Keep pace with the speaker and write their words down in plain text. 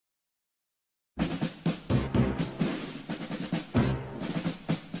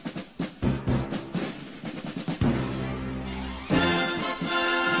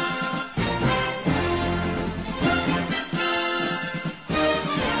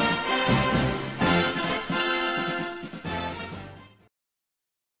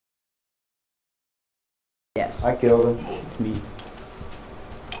Yes, I killed him. it's me.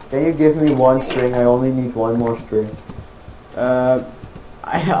 Can you give me one string? I only need one more string.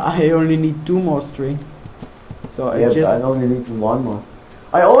 I only need 2 more string. So I Yeah, but I just only need one more.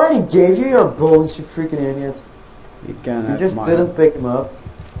 I already gave you your bones, you freaking idiot. you can You have just mine. didn't pick him up.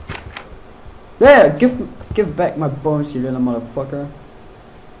 Yeah, give back my bones, you little motherfucker.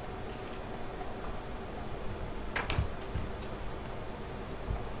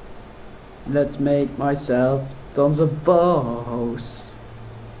 Let's make myself tons of bows.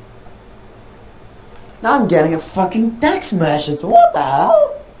 Now I'm getting a fucking text message. What the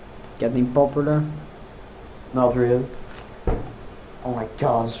hell? Getting popular. Not really. Oh my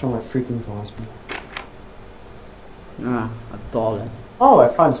god, it's from my freaking voicemail. Ah, a toilet. Oh, I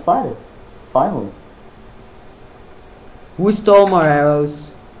found a spider. Finally. Who stole my arrows?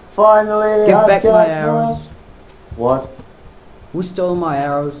 Finally, Give I've back got my one. arrows. What? Who stole my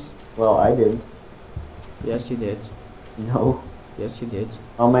arrows? Well, I didn't. Yes, you did. No. Yes, you did.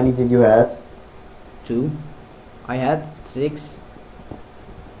 How many did you have? 2. I had 6.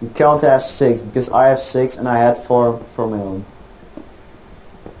 You can't have 6 because I have 6 and I had 4 for my own.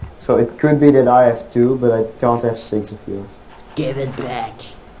 So it could be that I have 2, but I can't have 6 of yours. Give it back.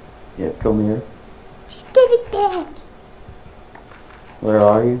 Yeah, come here. Just give it back. Where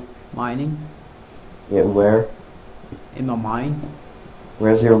are you? Mining. Yeah, where? In my mine.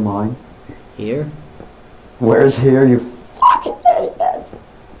 Where's your mine? Here. Where's here, you fucking idiot?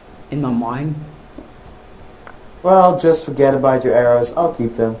 In my mine. Well, just forget about your arrows. I'll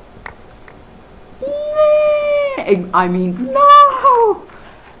keep them. I mean, no!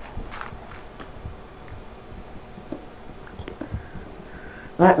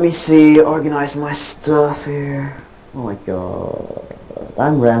 Let me see, organize my stuff here. Oh my god.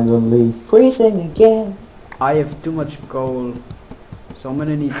 I'm randomly freezing again. I have too much coal. So I'm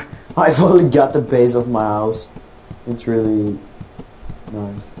gonna need... I've only got the base of my house. It's really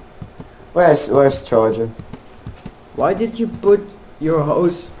nice. Where's the charger? Why did you put your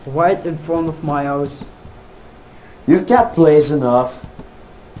house right in front of my house? You've got place enough.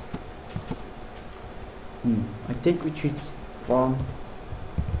 I think we should farm.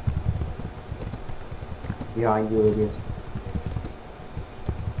 Behind you it is.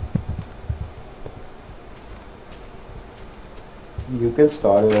 You can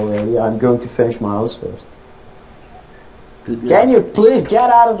start it already. I'm going to finish my house first. Good Can you please get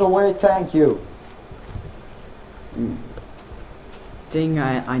out of the way? Thank you. Think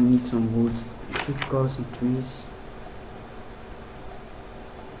I need some wood. I should grow some trees.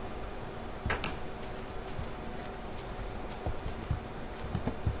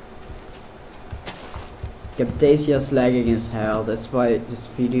 Camtasia's lagging as hell. That's why this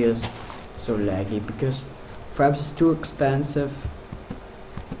video is so laggy, because perhaps it's too expensive.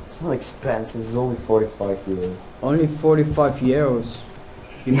 It's not expensive. It's only 45 euros. Only 45 euros.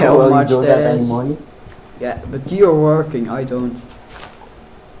 You Yeah, know how well, you much don't that have any is? money. Yeah, but you're working, I don't.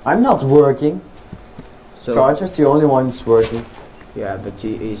 I'm not working. So Charger's the only one who's working. yeah, but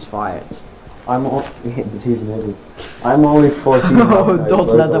he's fired. I'm on. Yeah, but he's an idiot. I'm only 14. Oh, I don't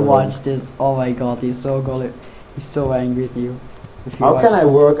work let him already. watch this. Oh my god, he's so gully. He's so angry at you. If you How watch can I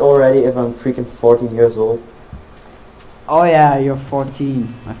work already if I'm freaking 14 years old? Oh yeah, you're 14.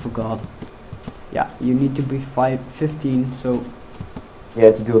 I forgot. Yeah, you need to be 15, so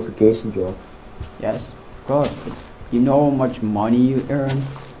Yeah, to do a vacation job. yes, of course. But you know how much money you earn?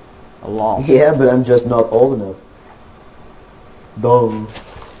 A lot. Yeah, but I'm just not old enough. Dumb.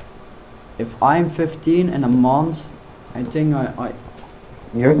 If I'm 15 in a month, I think I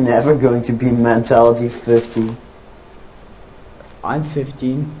You're never going to be mentality 50. I'm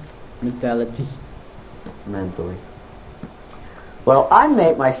 15 mentality. Mentally. Well, I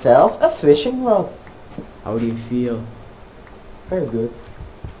made myself a fishing rod. How do you feel? Very good.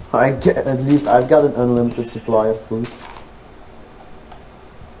 At least I've got an unlimited supply of food.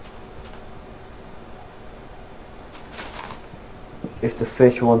 If the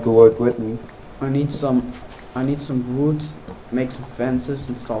fish want to work with me. I need some wood, make some fences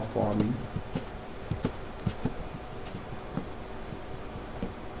and start farming.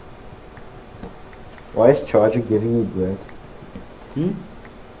 Why is Charger giving me bread? Hmm?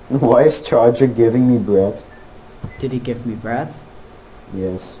 Why is Charger giving me bread? Did he give me bread?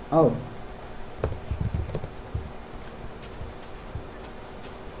 Yes. Oh.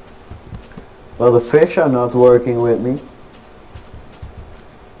 Well, the fish are not working with me.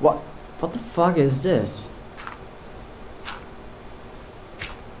 What the fuck is this?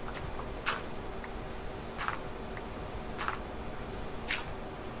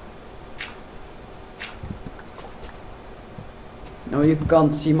 No, you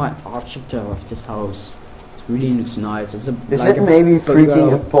can't see my architecture of this house. really looks nice. It's a Is like it a maybe freaking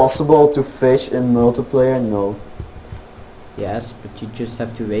bungalow. impossible to fish in multiplayer? No. Yes, but you just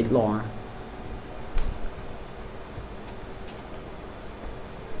have to wait longer.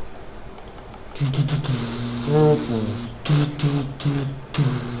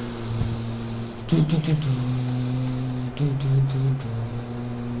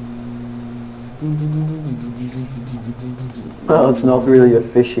 Well, it's not really a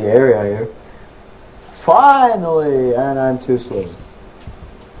fishy area here. Finally! And I'm too slow.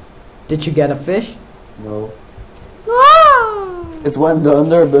 Did you get a fish? No. It went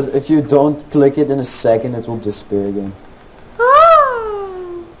under, but if you don't click it in a second, it will disappear again.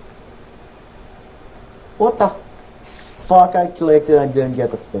 What the fuck? I clicked it and I didn't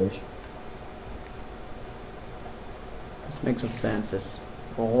get the fish. Let's make some fences.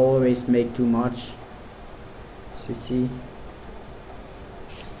 We'll always make too much. See.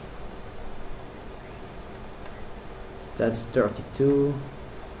 That's 32.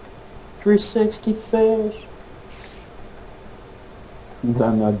 360 fish. But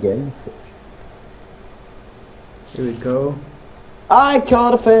I'm not getting fish. Here we go. I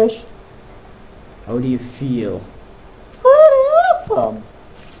caught a fish. How do you feel? Pretty awesome.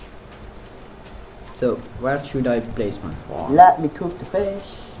 So, where should I place my farm? Let me cook the fish.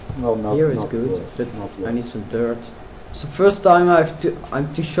 Well, not Here is not good, yet. but Not I yet. need some dirt. It's the first time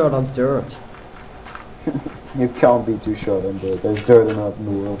I'm too short on dirt. You can't be too short on dirt. There's dirt enough in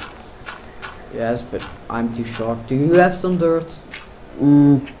the world. Yes, but I'm too short. Do you have some dirt?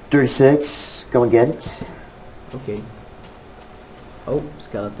 36. Come and get it. Okay. Oh,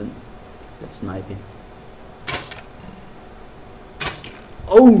 skeleton. Let's snipe him.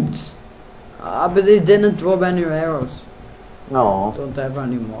 Oh! But it didn't drop any arrows. No. Don't have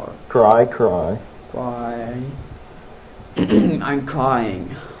any more. Cry, cry. Why? I'm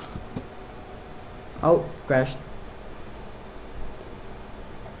crying. Oh, crashed.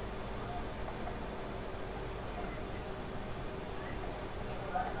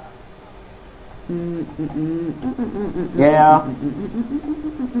 Yeah.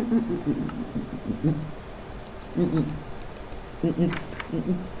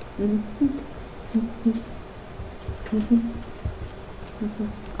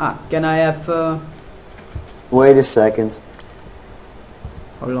 Can I have Wait a second.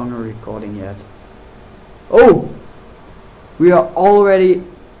 how long are we recording yet? Oh! We are already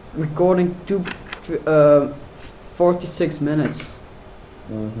recording 46 minutes.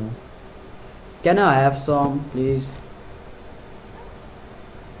 Can I have some, please?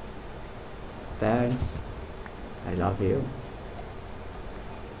 Thanks. I love you.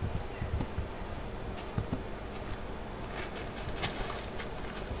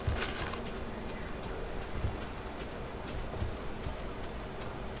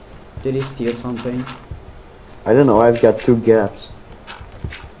 Did he steal something? I don't know, I've got 2 gaps.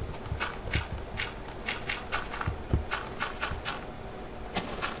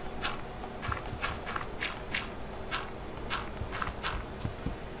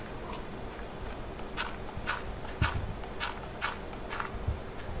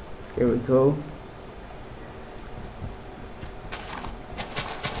 Here we go.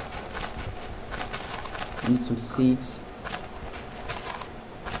 Need some seeds.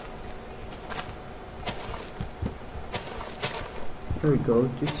 Here we go,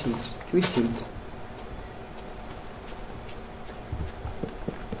 2 seeds, 3 seeds.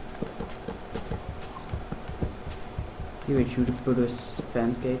 Here we should put a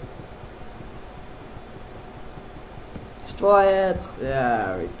fence gate. Destroy it!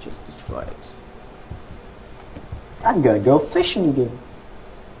 Yeah, we just destroy it. I'm gonna go fishing again.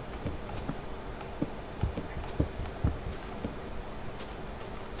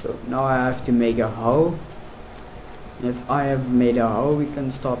 So now I have to make a hoe. If I have made a hoe, we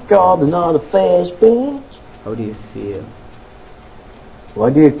can stop. Got another fish, bitch. How do you feel?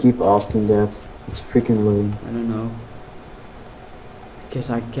 Why do you keep asking that? It's freaking lame. I don't know. Because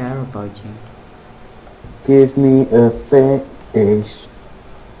I care about you. Give me a fish.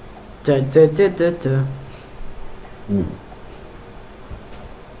 Da, da, da, da, da.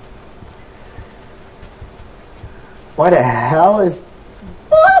 Why the hell is...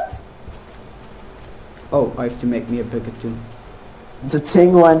 What? Oh, I have to make me a bucket too. The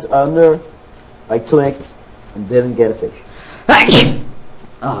thing went under. I clicked and didn't get a fish.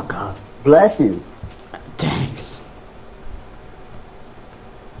 Oh god. Bless you. Thanks.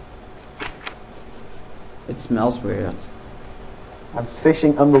 It smells weird. I'm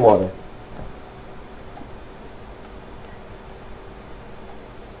fishing underwater.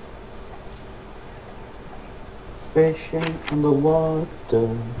 Fishing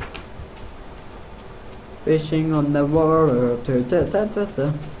underwater. Fishing on the water. Da, da, da,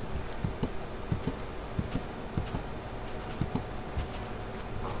 da.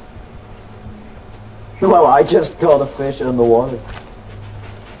 Well, I just caught a fish in the water.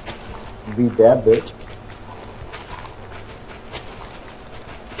 Beat that bitch.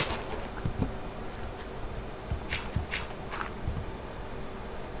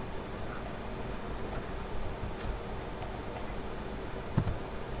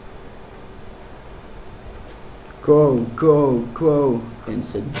 Go, go, go.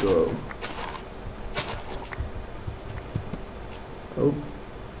 Instant go. Oh.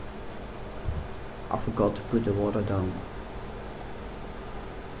 I forgot to put the water down.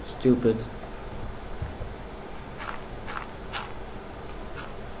 Stupid.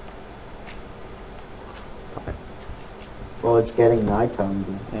 Well, it's getting nighttime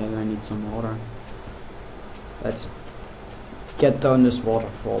again. And I need some water. Let's get down this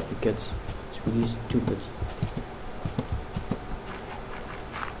waterfall because it's really stupid.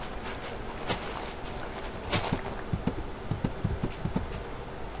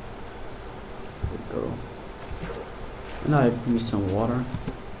 And I have me some water.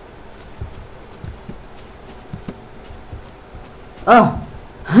 Ah!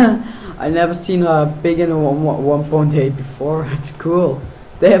 I never seen a pig in a 1.8 before. It's cool.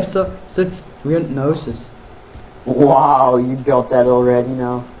 They have such weird noses. Wow, you got that already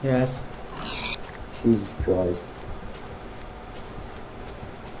now? Yes. Jesus Christ.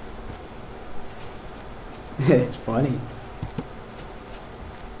 It's funny.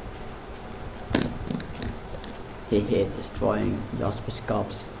 Hehe, destroying Jasper's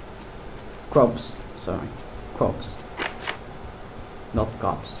crops. Sorry. Crops. Not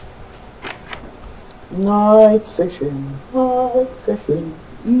cops. Night fishing, night fishing.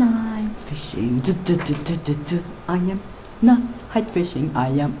 Night fishing. I am not night fishing. I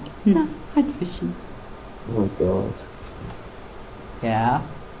am not night fishing. Oh my god. Yeah.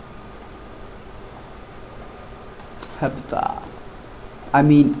 Hepta. I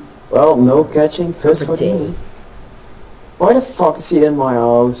mean. Well, no catching fish for me. Why the fuck is he in my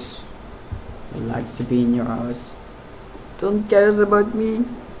house? He likes to be in your house. Don't cares about me.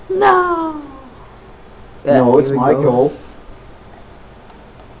 No. Yeah, No, it's here we my go. goal.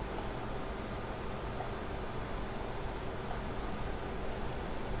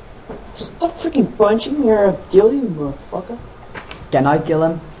 Stop freaking punching me or I'll kill you, motherfucker. Can I kill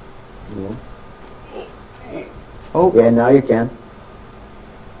him? Yeah. Oh. Yeah, now you can.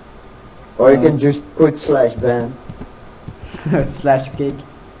 Or you can just put slash ban. Slash kick.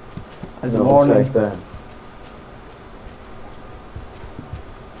 As a No, warning. slash ban.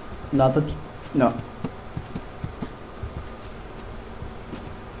 Not that. No. I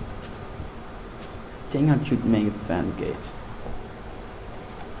think I should make a fan gate.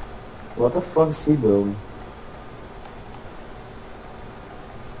 What the fuck is he building?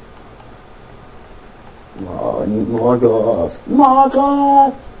 Oh, I need more glass. More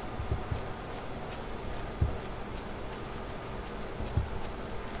glass!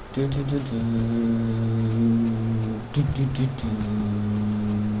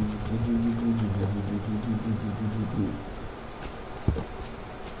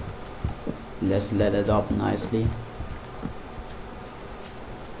 Let's let it up nicely.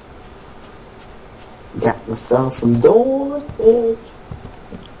 Got myself some doors, bitch.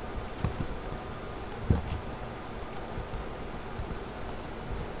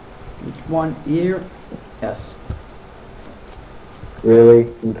 With one ear. Yes.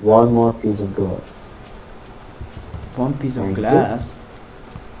 Really? Need one more piece of glass. One piece of Thank you. glass.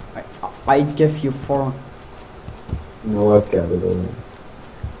 I give you 4. No, I've got it already.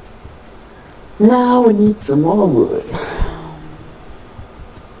 Now we need some more wood. I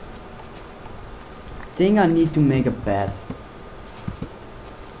think I need to make a bed.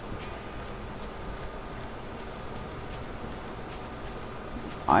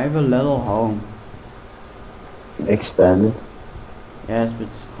 I have a little home. Expand it. Yes, but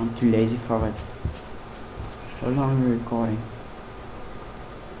I'm too lazy for it. How long are we recording?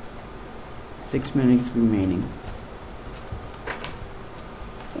 6 minutes remaining.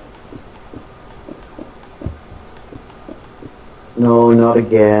 No, not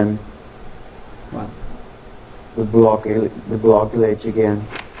again. What? The block glitch again.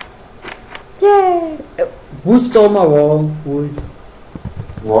 Yay! Who stole my wool?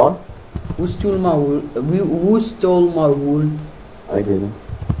 What? Who stole my wool? Who stole my wool? I didn't.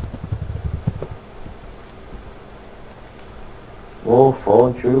 Oh,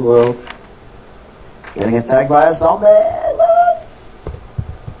 falling through the world. Getting attacked by a zombie!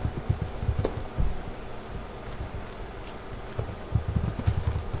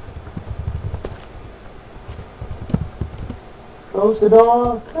 Close the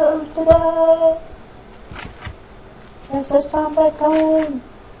door. Close the door. There's a zombie coming.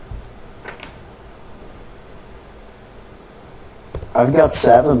 I've got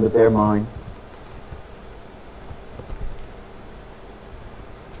 7, but they're mine.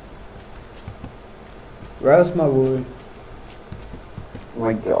 Where's my wood? Oh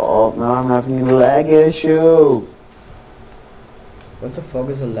my god, now I'm having a lag issue. What the fuck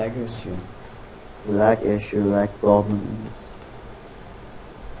is a lag issue? Lag issue, lag problem.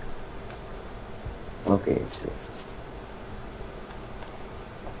 Okay, it's fixed.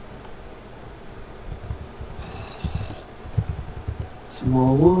 Some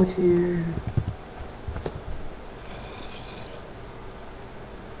more wood here.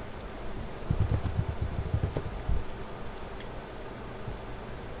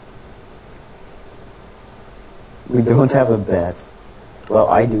 We don't have a bed. Well,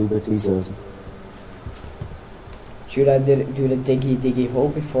 I do, but he doesn't. Should I do the diggy hole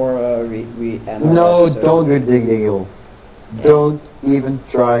before we end? our No, episode? don't do dig diggy hole. Don't even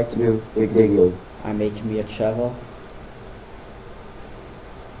try to do dig diggy hole. I'm making me a shovel.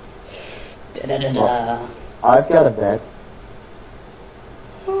 Da-da-da-da. I've got a bed,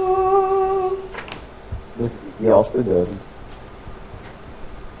 but Jasper doesn't.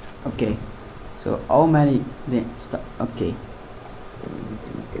 Okay, so how many? Okay,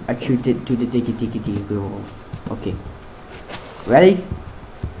 I should do the diggy hole. Okay, ready?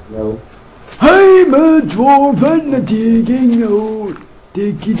 No. I'm a dwarf and a digging hole,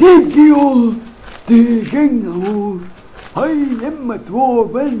 diggy hole, digging hole. I am a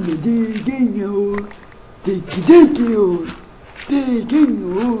dwarf and a digging hole, diggy hole, digging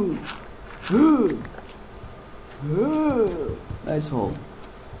hole. Nice hole.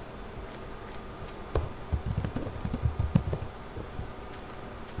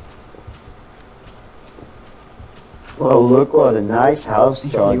 Well, look what a nice house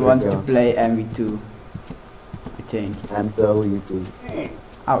Charger He wants to got. play MV2, I think. MW2.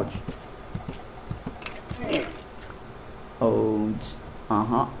 Ouch. Oh,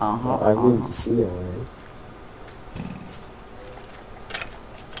 I'm going to see already.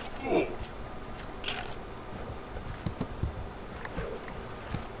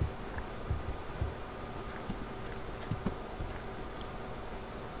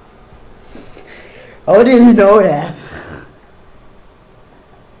 How did you know that?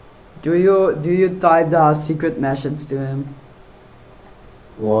 Do you type the secret message to him?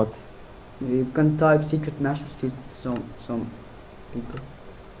 What? You can type secret message to some people.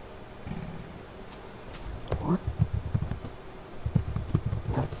 What?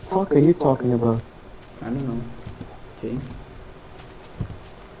 The fuck are you talking about? I don't know. Okay.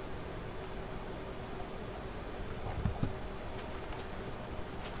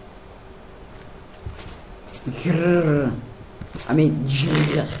 Grrr. I mean,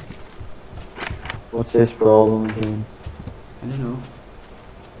 grrr. What's his problem again? I don't know.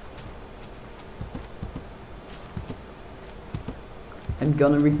 I'm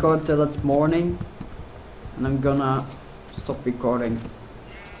gonna record till it's morning, and I'm gonna stop recording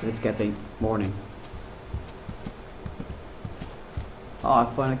till it's getting morning. Oh, I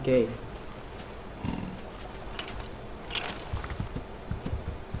found a cave.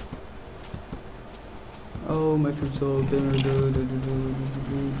 Oh, mushroom soul.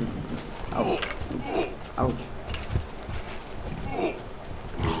 Ouch. Ouch.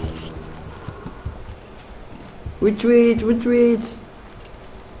 Retreat, retreat.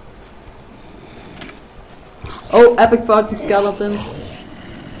 Oh, epic fighting skeletons.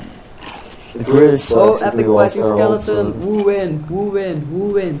 It really Oh, sucks if epic we lost fighting our old skeleton. son. Who win? Who win? Who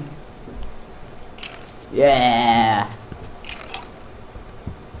win? Yeah.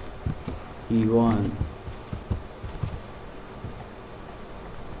 He won.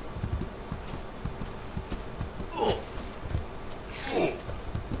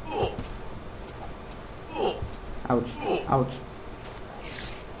 Ouch. Ouch.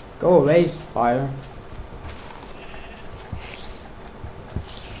 Go away, fire.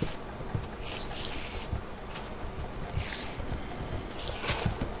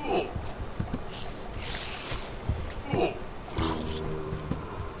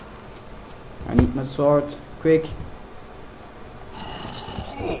 I need my sword, quick.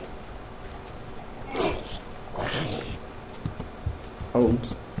 Oh,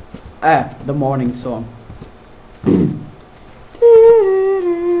 the morning song.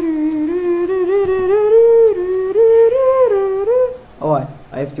 Oh,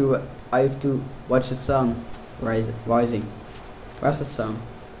 I have to watch the sun rising. Where's the sun?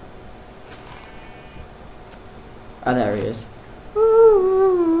 Ah, there he is.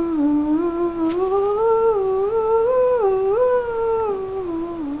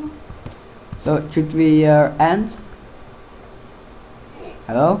 So should we end?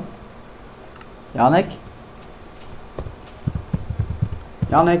 Hello? Yannick?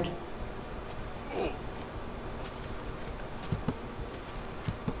 Yannick?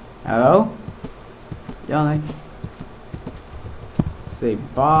 Hello? Yannick? Say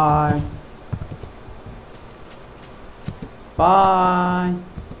bye. Bye.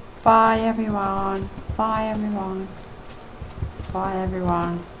 Bye everyone. Bye everyone. Bye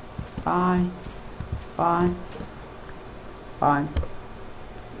everyone. Bye. Bye. Bye.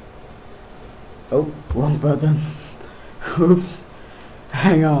 Oh, wrong button. Oops.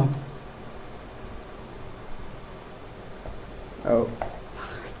 Hang on. Oh.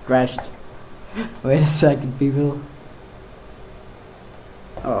 Crashed. Wait a second, people.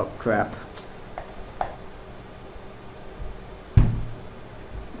 Oh, crap.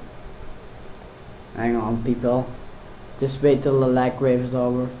 Hang on, people. Just wait till the lag wave is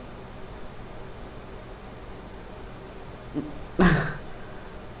over.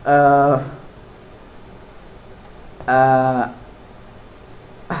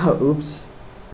 Oops.